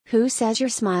Who says your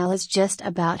smile is just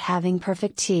about having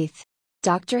perfect teeth?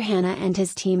 Dr. Hanna and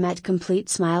his team at Complete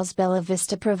Smiles Bella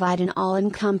Vista provide an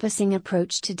all-encompassing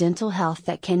approach to dental health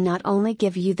that can not only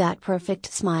give you that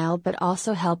perfect smile but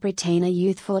also help retain a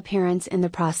youthful appearance in the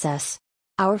process.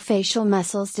 Our facial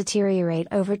muscles deteriorate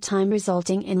over time,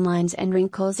 resulting in lines and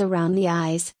wrinkles around the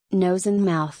eyes, nose and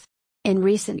mouth. In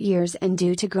recent years and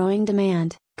due to growing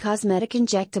demand, cosmetic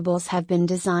injectables have been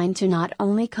designed to not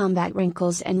only combat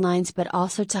wrinkles and lines but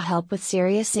also to help with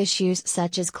serious issues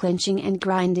such as clenching and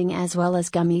grinding as well as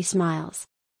gummy smiles.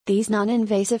 These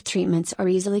non-invasive treatments are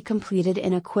easily completed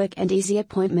in a quick and easy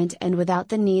appointment and without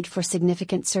the need for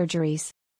significant surgeries.